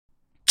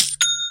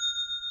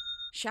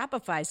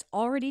Shopify's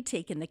already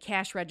taken the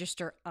cash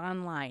register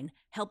online,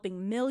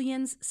 helping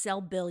millions sell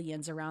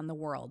billions around the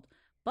world.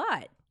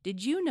 But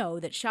did you know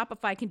that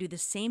Shopify can do the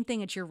same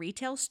thing at your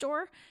retail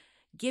store?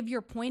 Give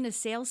your point of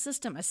sale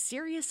system a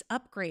serious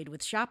upgrade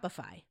with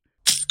Shopify.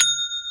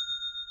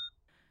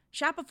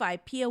 Shopify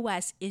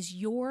POS is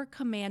your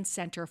command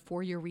center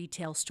for your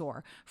retail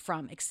store.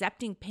 From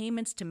accepting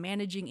payments to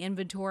managing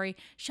inventory,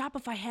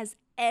 Shopify has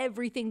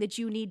everything that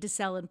you need to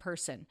sell in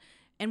person.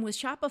 And with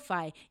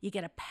Shopify, you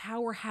get a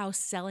powerhouse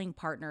selling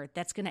partner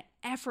that's going to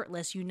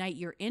effortless unite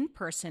your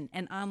in-person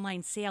and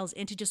online sales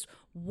into just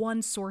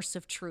one source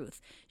of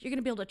truth. You're going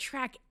to be able to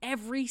track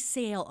every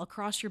sale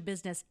across your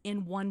business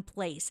in one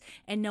place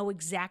and know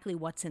exactly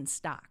what's in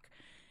stock.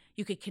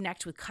 You could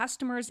connect with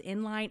customers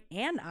inline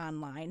and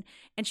online.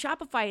 And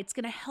Shopify, it's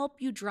going to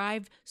help you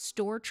drive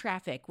store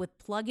traffic with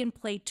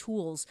plug-and-play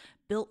tools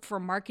built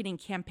for marketing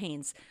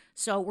campaigns.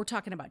 So we're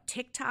talking about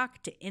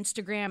TikTok to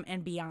Instagram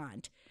and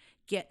beyond.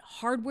 Get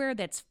hardware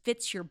that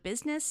fits your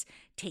business,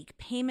 take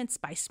payments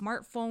by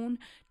smartphone,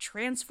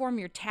 transform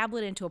your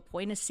tablet into a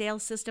point-of-sale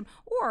system,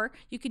 or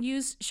you can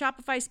use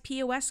Shopify's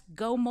POS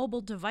Go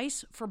mobile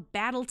device for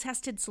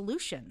battle-tested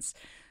solutions.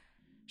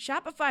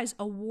 Shopify's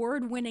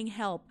award-winning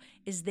help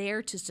is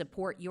there to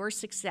support your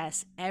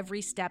success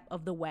every step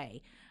of the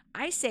way.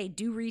 I say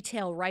do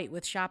retail right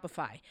with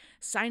Shopify.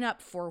 Sign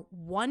up for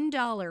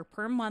 $1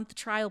 per month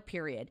trial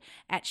period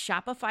at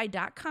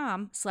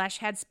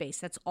shopify.com/headspace.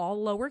 That's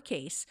all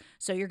lowercase.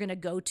 So you're going to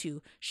go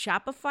to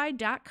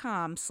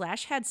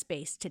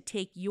shopify.com/headspace to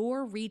take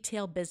your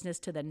retail business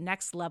to the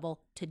next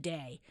level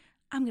today.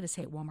 I'm going to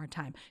say it one more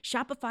time.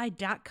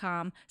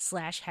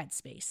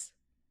 Shopify.com/headspace.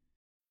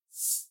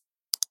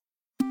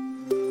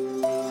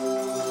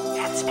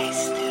 Headspace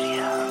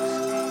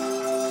Studios.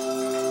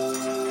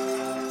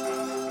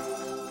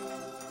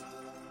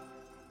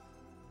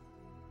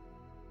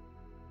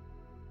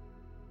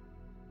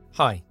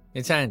 Hi,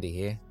 it's Andy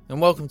here,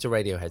 and welcome to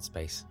Radio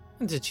Headspace,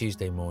 and to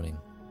Tuesday morning.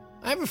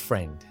 I have a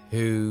friend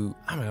who,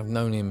 I've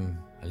known him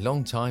a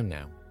long time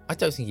now. I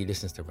don't think he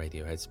listens to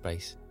Radio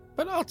Headspace,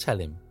 but I'll tell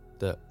him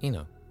that, we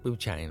were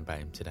chatting about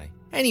him today.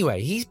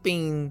 Anyway, he's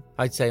been,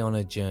 I'd say, on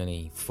a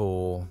journey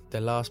for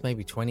the last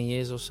maybe 20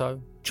 years or so,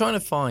 trying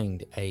to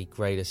find a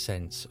greater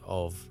sense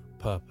of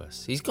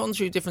purpose. He's gone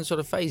through different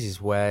sort of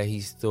phases where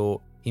he's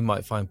thought he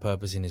might find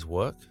purpose in his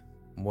work,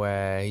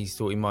 where he's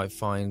thought he might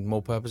find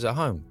more purpose at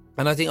home.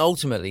 And I think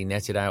ultimately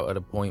netted out at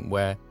a point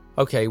where,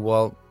 okay,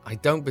 well, I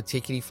don't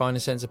particularly find a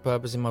sense of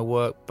purpose in my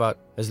work, but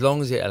as long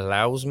as it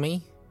allows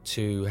me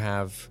to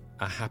have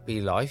a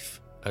happy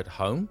life at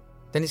home,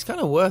 then it's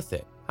kind of worth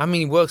it. I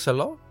mean, he works a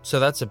lot, so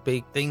that's a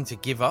big thing to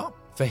give up.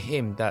 For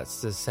him,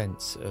 that's the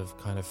sense of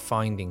kind of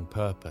finding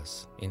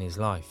purpose in his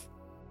life.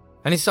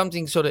 And it's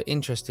something sort of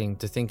interesting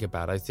to think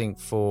about. I think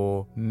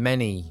for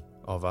many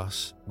of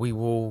us, we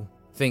will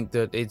think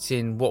that it's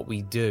in what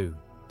we do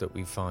that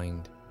we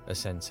find a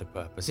sense of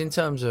purpose, in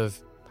terms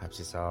of perhaps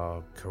it's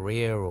our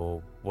career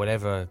or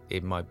whatever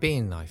it might be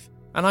in life.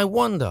 And I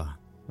wonder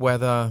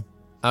whether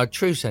our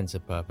true sense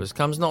of purpose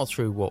comes not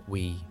through what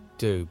we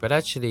do, but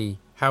actually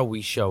how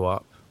we show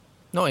up,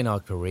 not in our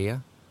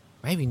career,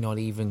 maybe not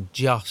even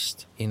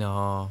just in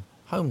our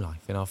home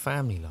life, in our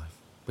family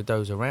life, with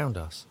those around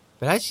us,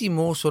 but actually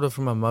more sort of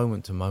from a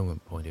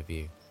moment-to-moment point of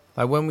view.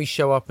 Like when we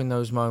show up in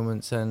those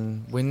moments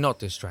and we're not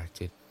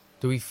distracted,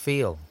 do we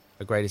feel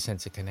a greater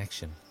sense of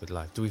connection with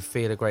life? Do we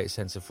feel a greater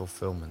sense of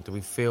fulfillment? Do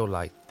we feel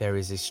like there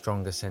is a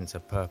stronger sense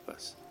of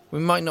purpose? We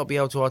might not be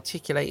able to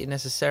articulate it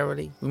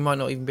necessarily. We might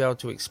not even be able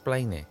to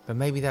explain it, but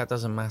maybe that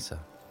doesn't matter.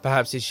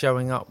 Perhaps it's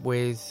showing up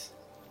with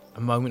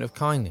a moment of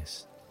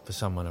kindness for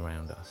someone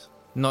around us.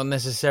 Not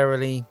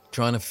necessarily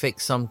trying to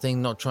fix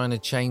something, not trying to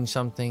change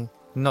something,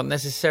 not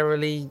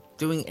necessarily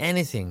doing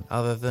anything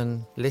other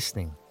than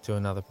listening to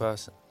another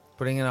person,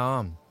 putting an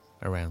arm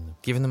around them,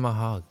 giving them a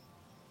hug.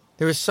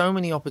 There are so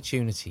many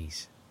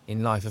opportunities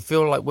in life. I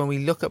feel like when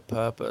we look at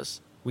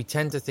purpose, we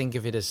tend to think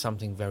of it as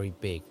something very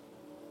big.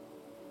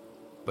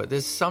 But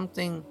there's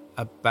something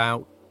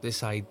about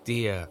this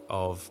idea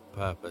of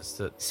purpose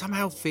that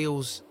somehow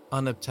feels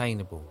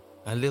unobtainable,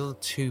 a little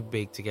too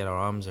big to get our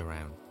arms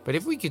around. But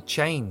if we could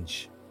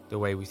change the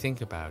way we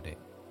think about it,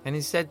 and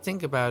instead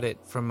think about it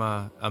from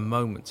a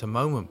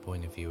moment-to-moment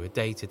point of view, a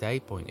day-to-day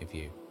point of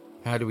view.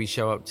 How do we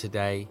show up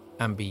today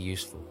and be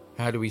useful?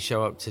 How do we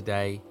show up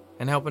today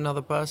and help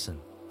another person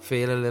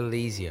feel a little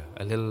easier,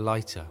 a little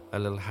lighter, a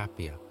little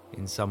happier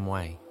in some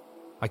way?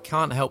 I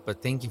can't help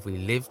but think if we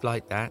lived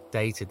like that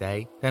day to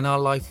day, then our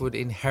life would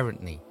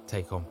inherently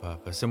take on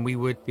purpose, and we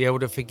would be able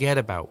to forget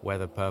about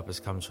whether purpose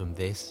comes from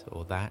this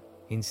or that.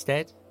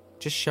 Instead,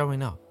 just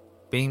showing up,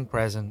 being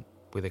present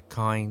with a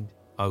kind,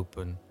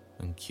 open,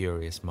 and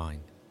curious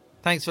mind.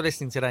 Thanks for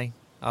listening today.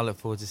 I look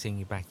forward to seeing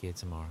you back here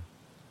tomorrow.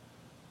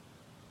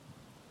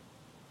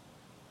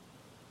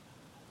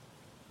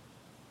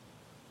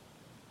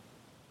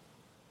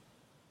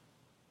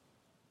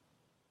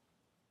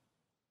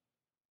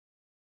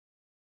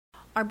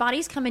 Our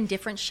bodies come in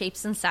different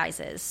shapes and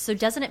sizes, so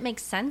doesn't it make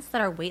sense that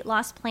our weight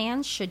loss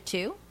plans should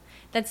too?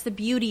 That's the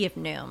beauty of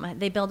Noom.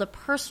 They build a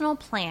personal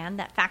plan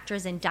that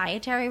factors in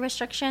dietary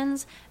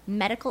restrictions,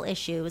 medical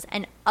issues,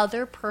 and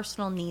other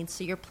personal needs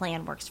so your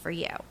plan works for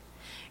you.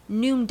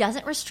 Noom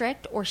doesn't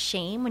restrict or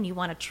shame when you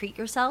want to treat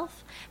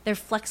yourself. Their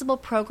flexible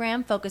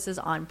program focuses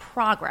on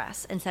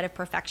progress instead of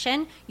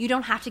perfection. You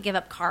don't have to give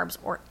up carbs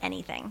or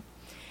anything.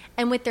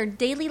 And with their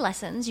daily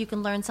lessons, you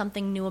can learn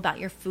something new about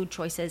your food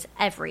choices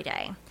every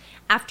day.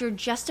 After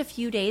just a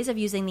few days of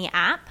using the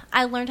app,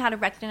 I learned how to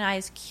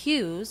recognize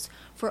cues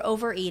for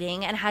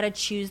overeating and how to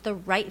choose the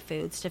right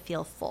foods to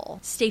feel full.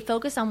 Stay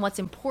focused on what's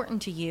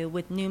important to you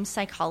with Noom's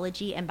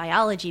psychology and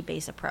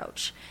biology-based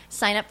approach.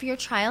 Sign up for your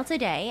trial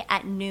today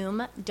at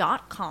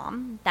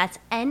Noom.com. That's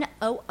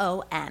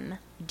Noom.com.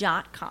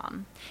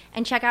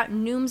 And check out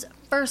Noom's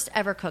first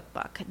ever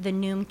cookbook, The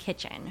Noom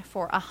Kitchen,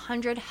 for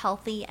 100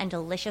 healthy and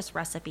delicious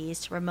recipes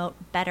to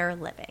promote better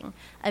living.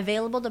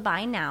 Available to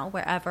buy now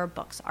wherever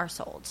books are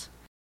sold.